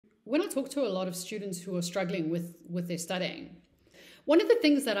when I talk to a lot of students who are struggling with their studying, one of the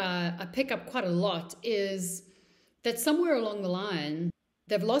things that I pick up quite a lot is that somewhere along the line,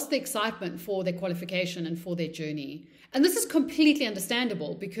 they've lost the excitement for their qualification and for their journey. And this is completely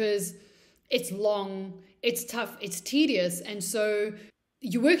understandable because it's long, it's tough, it's tedious. And so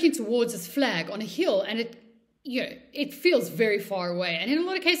you're working towards this flag on a hill and it feels very far away. And in a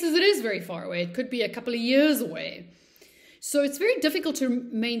lot of cases, it is very far away. It could be a couple of years away. So it's very difficult to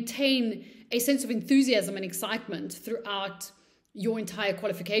maintain a sense of enthusiasm and excitement throughout your entire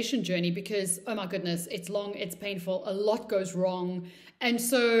qualification journey because, oh my goodness, it's long, it's painful, a lot goes wrong. And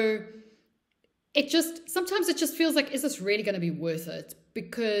so sometimes it just feels like, is this really going to be worth it?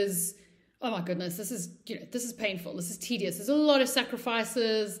 Because, oh my goodness, this is painful, this is tedious, there's a lot of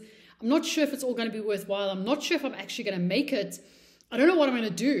sacrifices. I'm not sure if it's all going to be worthwhile. I'm not sure if I'm actually going to make it. I don't know what I'm going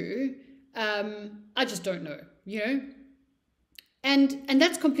to do. I just don't know, And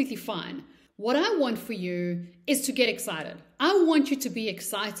that's completely fine. What I want for you is to get excited. I want you to be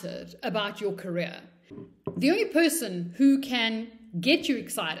excited about your career. The only person who can get you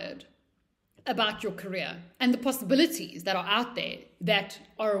excited about your career and the possibilities that are out there that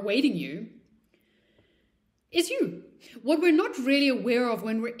are awaiting you is you. What we're not really aware of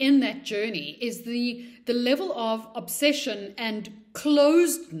when we're in that journey is the level of obsession and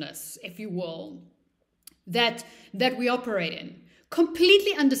closedness, if you will, that we operate in.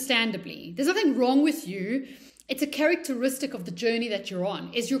 Completely understandably. There's nothing wrong with you. It's a characteristic of the journey that you're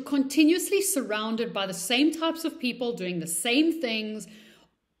on, is you're continuously surrounded by the same types of people doing the same things,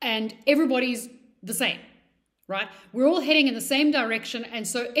 and everybody's the same, right? We're all heading in the same direction, and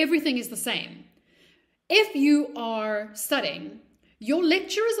so everything is the same. If you are studying, your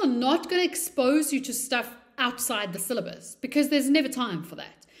lecturers are not going to expose you to stuff outside the syllabus because there's never time for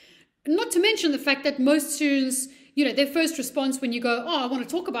that. Not to mention the fact that most students, their first response when you go, oh, I want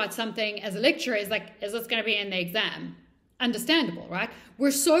to talk about something as a lecturer is like, is this going to be in the exam? Understandable, right?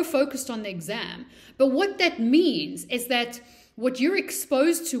 We're so focused on the exam. But what that means is that what you're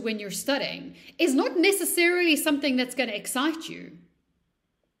exposed to when you're studying is not necessarily something that's going to excite you.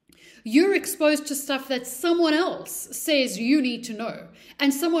 You're exposed to stuff that someone else says you need to know.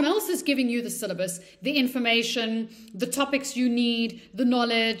 And someone else is giving you the syllabus, the information, the topics you need, the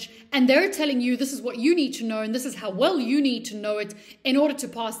knowledge, and they're telling you this is what you need to know and this is how well you need to know it in order to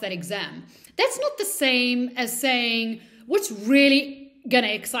pass that exam. That's not the same as saying what's really going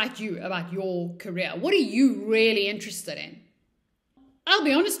to excite you about your career. What are you really interested in? I'll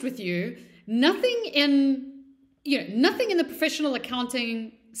be honest with you, nothing in the professional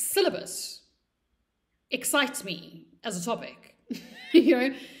accounting syllabus excites me as a topic.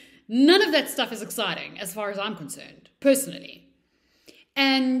 None of that stuff is exciting as far as I'm concerned, personally.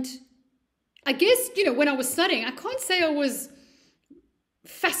 And I guess, when I was studying, I can't say I was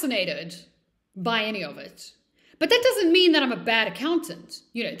fascinated by any of it. But that doesn't mean that I'm a bad accountant.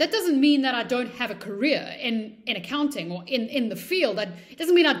 That doesn't mean that I don't have a career in accounting or in the field. It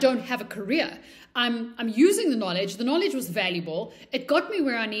doesn't mean I don't have a career. I'm using the knowledge. The knowledge was valuable. It got me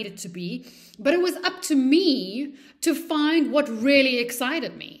where I needed to be. But it was up to me to find what really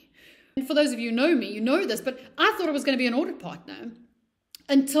excited me. And for those of you who know me, you know this, but I thought I was going to be an audit partner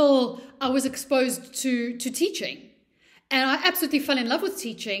until I was exposed to teaching. And I absolutely fell in love with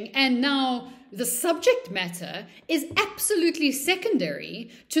teaching. And now the subject matter is absolutely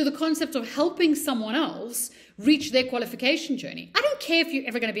secondary to the concept of helping someone else reach their qualification journey. I don't care if you're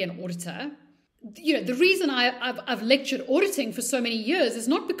ever going to be an auditor. The reason I've lectured auditing for so many years is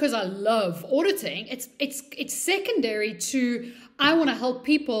not because I love auditing. It's secondary to I want to help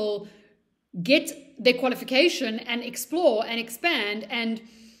people get their qualification and explore and expand and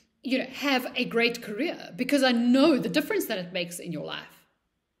have a great career because I know the difference that it makes in your life.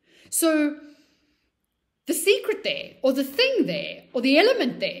 So the secret there, or the thing there, or the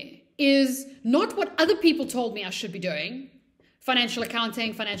element there is not what other people told me I should be doing. Financial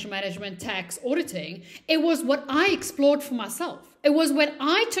accounting, financial management, tax, auditing. It was what I explored for myself. It was when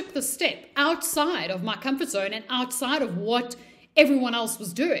I took the step outside of my comfort zone and outside of what everyone else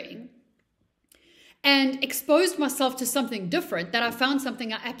was doing and exposed myself to something different that I found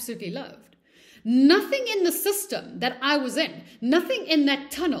something I absolutely loved. Nothing in the system that I was in, nothing in that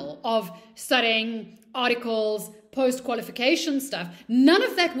tunnel of studying, articles, post-qualification stuff, none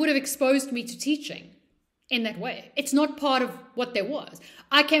of that would have exposed me to teaching in that way. It's not part of what there was.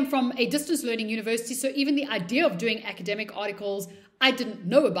 I came from a distance learning university, so even the idea of doing academic articles, I didn't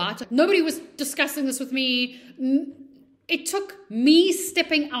know about. Nobody was discussing this with me. It took me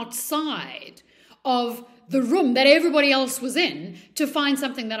stepping outside of the room that everybody else was in to find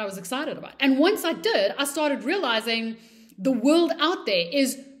something that I was excited about. And once I did, I started realizing the world out there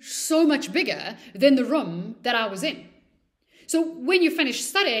is so much bigger than the room that I was in. So when you finish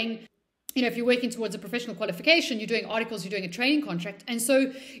studying, if you're working towards a professional qualification, you're doing articles, you're doing a training contract. And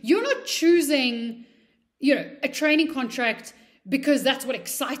so you're not choosing, a training contract because that's what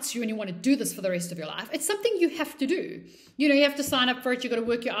excites you and you want to do this for the rest of your life. It's something you have to do. You have to sign up for it. You've got to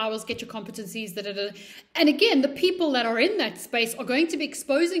work your hours, get your competencies, And again, the people that are in that space are going to be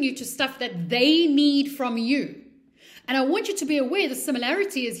exposing you to stuff that they need from you. And I want you to be aware the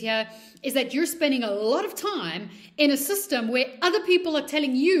similarity is that you're spending a lot of time in a system where other people are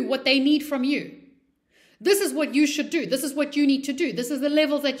telling you what they need from you. This is what you should do. This is what you need to do. This is the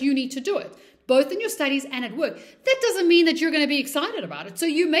levels that you need to do it, both in your studies and at work. That doesn't mean that you're going to be excited about it. So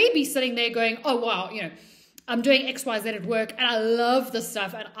you may be sitting there going, oh, wow, I'm doing X, Y, Z at work and I love this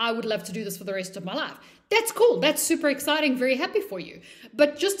stuff and I would love to do this for the rest of my life. That's cool. That's super exciting. Very happy for you.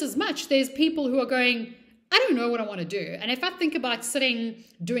 But just as much, there's people who are going, I don't know what I want to do. And if I think about sitting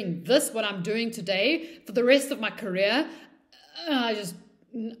doing this, what I'm doing today for the rest of my career, I just,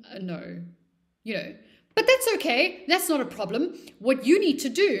 no, But that's okay. That's not a problem. What you need to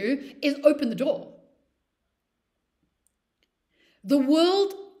do is open the door. The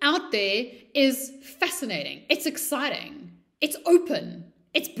world out there is fascinating. It's exciting. It's open.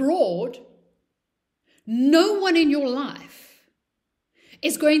 It's broad. No one in your life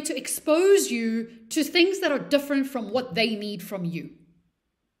is going to expose you to things that are different from what they need from you.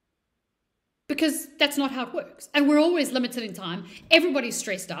 Because that's not how it works. And we're always limited in time. Everybody's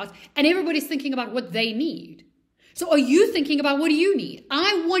stressed out and everybody's thinking about what they need. So are you thinking about what do you need?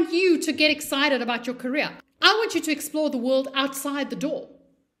 I want you to get excited about your career. I want you to explore the world outside the door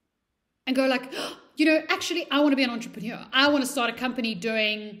and go like, actually, I want to be an entrepreneur. I want to start a company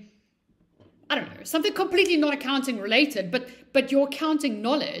doing, I don't know, something completely not accounting related, but your accounting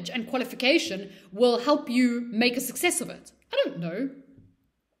knowledge and qualification will help you make a success of it. I don't know.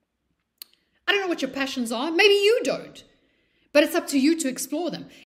 I don't know what your passions are. Maybe you don't. But it's up to you to explore them.